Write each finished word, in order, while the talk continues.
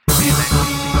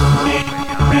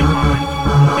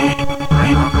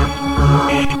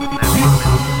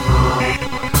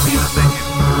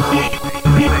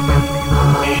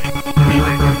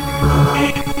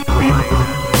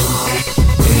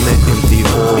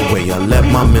I let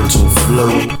my mental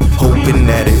float, hoping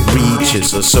that it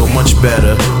reaches a so much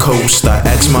better coast. I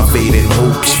ask my fading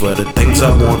hopes for the things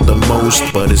I want the most,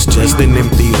 but it's just an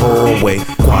empty hallway,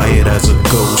 quiet as a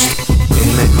ghost. In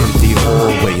the empty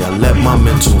hallway, I let my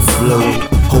mental float,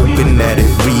 hoping that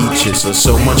it reaches a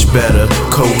so much better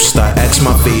coast. I ask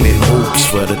my fading hopes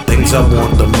for the things I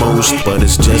want the most, but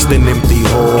it's just an empty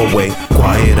hallway,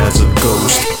 quiet as a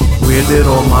ghost. Where did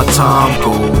all my time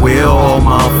go? Where are all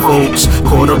my folks?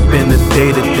 Caught up in the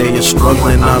day-to-day of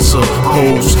struggling, I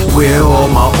suppose. Where are all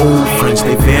my old friends?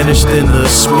 They vanished in the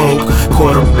smoke.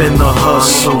 Caught up in the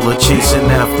hustle of chasing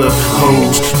after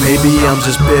hoes. Maybe I'm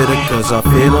just bitter cause I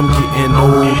feel I'm getting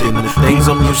old, and the things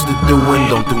I'm used to doing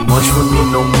don't do much for me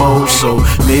no more. So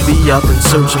maybe I've been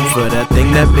searching for that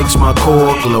thing that makes my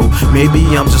core glow. Maybe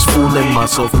I'm just fooling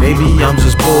myself, maybe I'm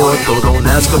just bored. Though don't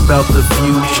ask about the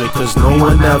future cause no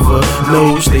one ever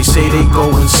knows. They say they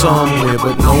going somewhere,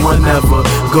 but no one ever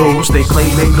goes. They claim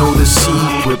they know the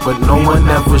secret, but no one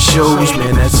ever shows.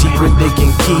 Man, that secret they can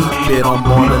keep it. I'm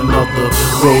on another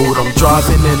road. I'm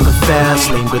driving in the fast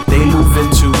lane, but they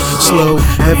moving too slow.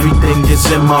 Everything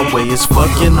gets in my way, it's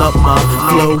fucking up my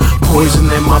flow. Poison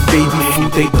in my baby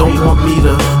food, they don't want me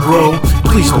to grow.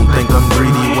 Please don't think I'm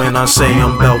greedy when I say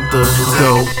I'm about to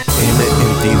go. In the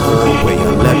empty hallway, I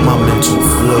let my mental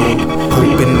flow,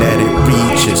 hoping that it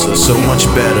reaches a so much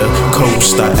better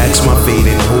coast. I ask my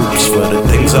fading hopes for the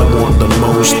things I want the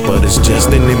most, but it's just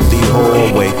an empty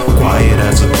hallway, quiet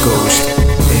as a ghost.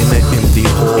 In the empty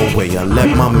hallway, I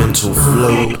let my mental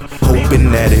float,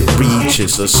 hoping that it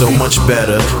reaches a so much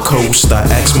better coast. I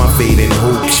ask my fading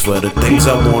hopes for the things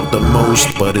I want the most,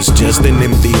 but it's just an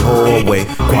empty hallway,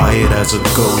 quiet as a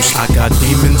ghost. I got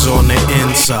demons on the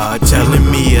inside telling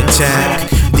me attack,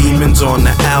 demons on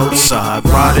the outside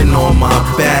riding on my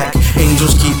back.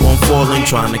 Angels keep on falling,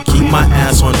 trying to keep my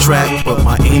ass on track, but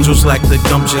my angels lack the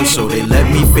gumption, so they let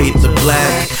me fade to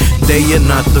black. They are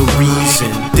not the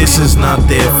reason, this is not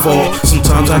their fault.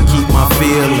 Sometimes I keep my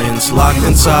feelings locked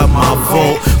inside my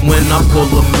vault. When I pull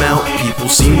them out, people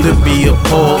seem to be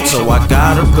appalled, so I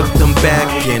gotta put them back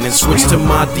in and switch to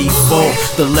my default.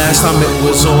 The last time it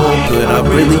was all good, I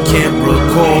really can't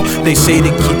recall. They say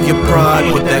to keep your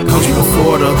pride, but that comes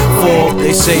before the fall.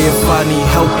 They say if I need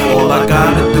help, all I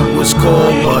gotta do is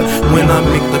call, but when I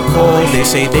make the call, they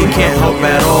say they can't help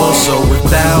at all. So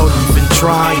without even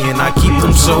trying, I keep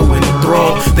them so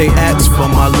enthralled. They ask for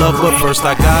my love, but first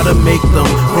I gotta make them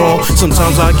crawl.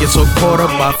 Sometimes I get so caught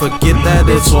up, I forget that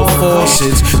it's all false.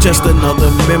 It's just another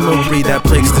memory that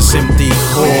plagues this empty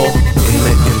hall. In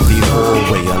the empty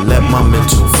hallway, I let my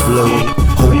mental float,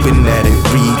 hoping that it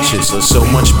reaches a so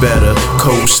much better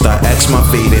coast. I ask my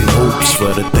fading hopes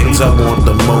for the things I want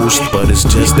the most, but it's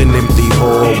just an empty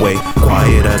hallway,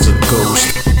 quiet as a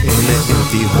ghost. In the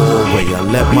empty hallway, I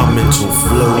let my mental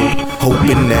float,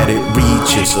 hoping that it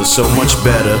reaches a so much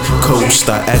better coast.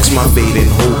 I ask my fading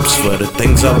hopes for the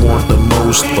things I want the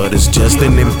most, but it's just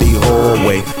an empty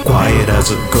hallway, quiet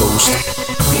as a ghost.